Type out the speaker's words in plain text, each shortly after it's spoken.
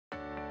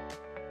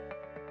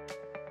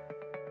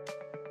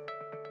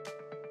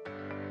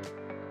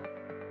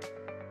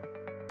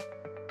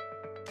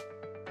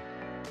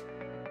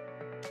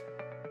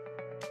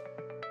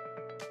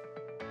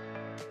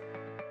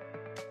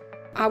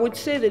I would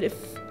say that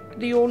if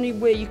the only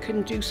way you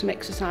can do some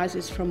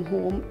exercises from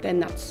home,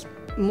 then that's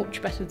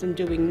much better than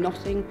doing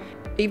nothing.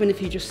 Even if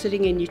you're just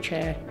sitting in your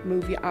chair,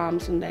 move your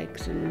arms and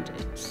legs, and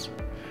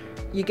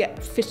you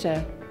get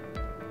fitter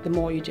the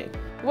more you do.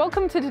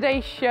 Welcome to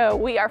today's show.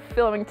 We are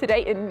filming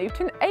today in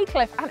Newton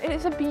Aycliffe and it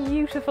is a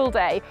beautiful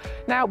day.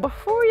 Now,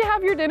 before you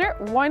have your dinner,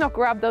 why not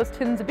grab those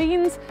tins of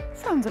beans?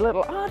 Sounds a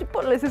little odd,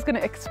 but Liz is going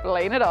to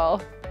explain it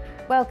all.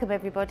 Welcome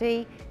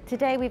everybody.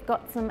 Today we've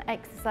got some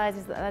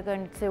exercises that are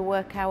going to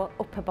work our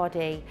upper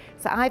body.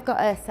 So I've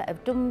got a set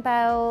of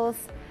dumbbells,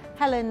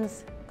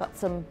 Helen's got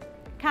some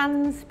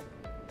cans,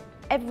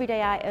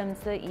 everyday items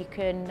that you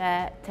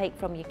can take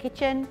from your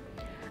kitchen,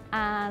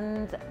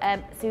 and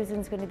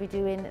Susan's going to be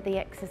doing the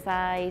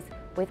exercise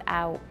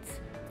without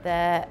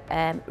the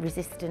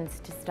resistance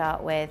to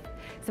start with.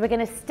 So we're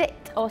going to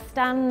sit or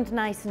stand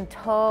nice and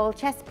tall,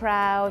 chest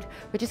proud.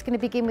 We're just going to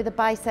begin with a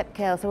bicep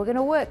curl. So we're going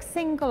to work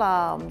single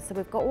arms. So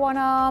we've got one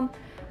arm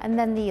and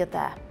then the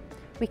other.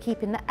 We're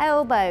keeping the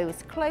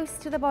elbows close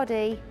to the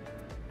body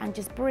and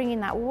just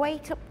bringing that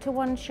weight up to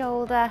one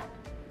shoulder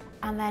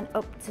and then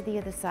up to the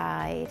other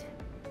side.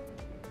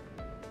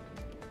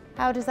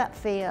 How does that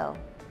feel?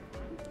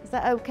 Is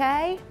that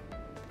okay?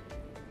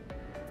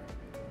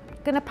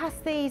 I'm going to pass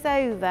these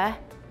over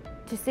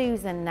to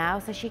Susan now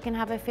so she can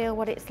have a feel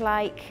what it's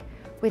like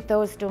with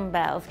those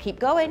dumbbells. Keep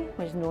going,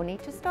 there's no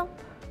need to stop.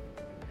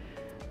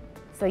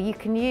 So you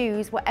can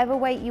use whatever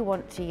weight you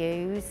want to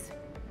use.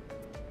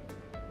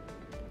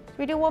 Should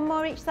we do one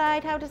more each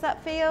side? How does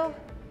that feel?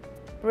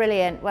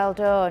 Brilliant, well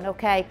done.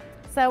 Okay,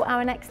 so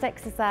our next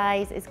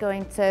exercise is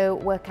going to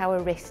work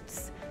our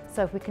wrists.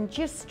 So if we can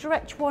just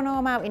stretch one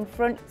arm out in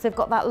front, so we've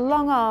got that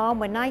long arm,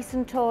 we're nice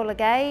and tall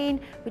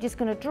again. We're just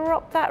going to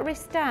drop that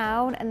wrist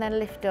down and then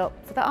lift up.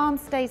 So the arm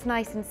stays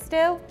nice and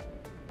still.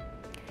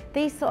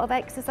 These sort of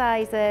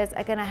exercises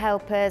are going to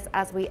help us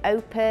as we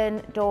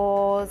open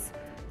doors,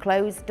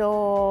 close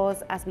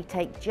doors, as we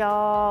take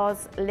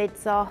jars,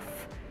 lids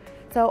off.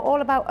 So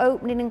all about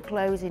opening and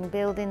closing,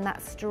 building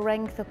that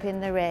strength up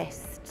in the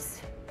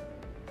wrists.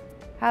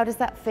 How does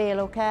that feel?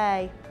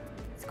 Okay?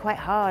 It's quite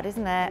hard,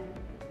 isn't it?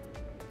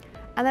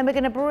 And then we're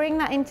going to bring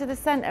that into the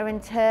centre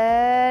and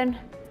turn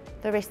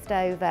the wrist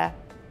over.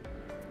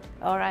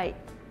 All right,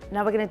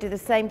 now we're going to do the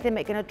same thing.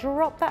 We're going to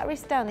drop that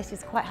wrist down. This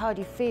is quite hard,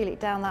 you feel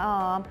it down that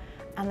arm,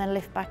 and then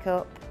lift back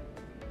up.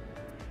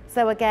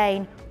 So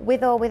again,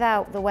 with or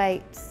without the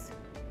weights,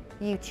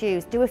 you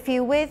choose. Do a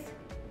few with,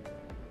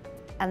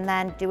 and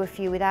then do a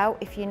few without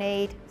if you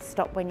need.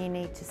 Stop when you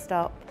need to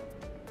stop.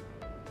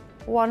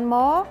 One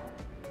more.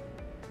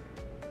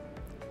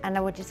 And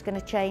now we're just going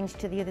to change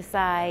to the other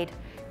side.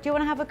 Do you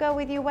want to have a go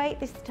with your weight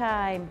this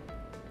time?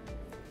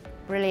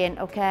 Brilliant,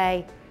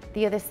 okay.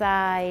 The other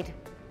side,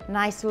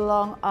 nice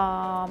long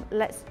arm.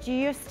 Let's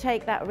just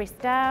take that wrist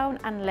down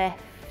and lift.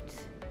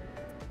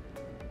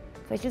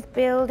 So it's just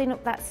building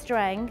up that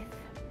strength.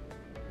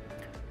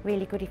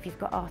 Really good if you've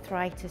got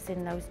arthritis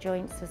in those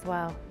joints as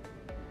well.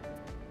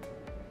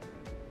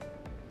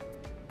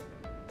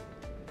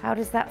 How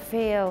does that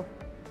feel,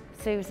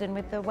 Susan,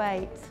 with the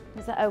weight?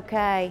 Is that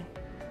okay?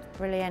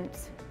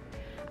 Brilliant.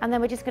 And then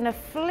we're just going to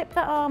flip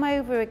that arm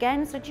over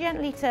again, so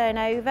gently turn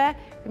over.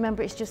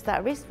 Remember, it's just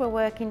that wrist we're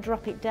working,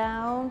 drop it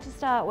down to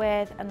start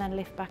with, and then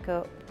lift back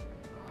up.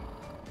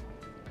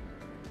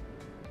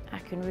 I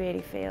can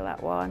really feel that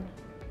one.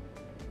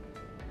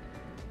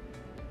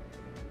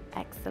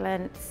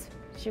 Excellent.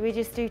 Should we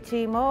just do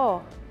two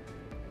more?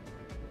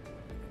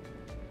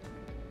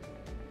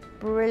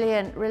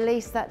 Brilliant,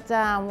 release that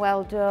down,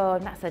 well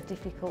done. That's a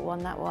difficult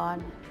one, that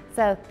one.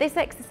 So this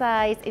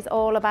exercise is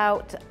all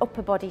about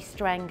upper body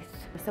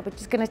strength. So we're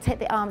just going to take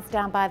the arms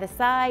down by the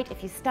side.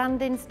 If you're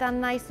standing,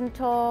 stand nice and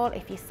tall.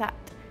 If you're sat,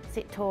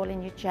 sit tall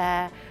in your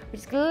chair. We're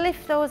just going to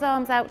lift those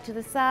arms out to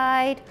the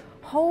side,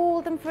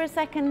 hold them for a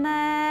second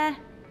there,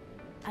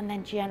 and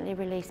then gently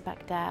release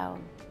back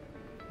down.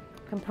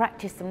 You can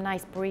practice some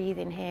nice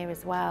breathing here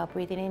as well,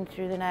 breathing in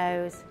through the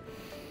nose,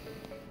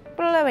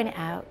 blowing it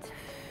out.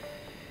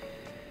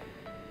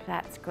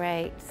 That's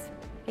great.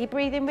 Are you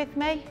breathing with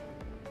me?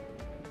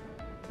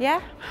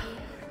 Yeah?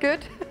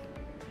 Good.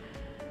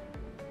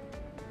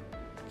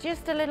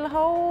 Just a little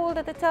hold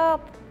at the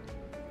top.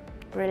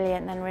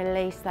 Brilliant, then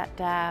release that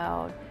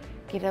down.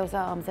 Give those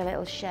arms a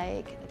little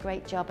shake.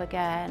 Great job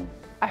again.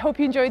 I hope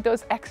you enjoyed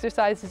those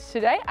exercises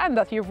today and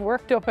that you've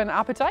worked up an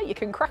appetite. You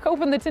can crack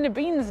open the tin of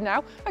beans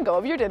now and go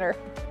have your dinner.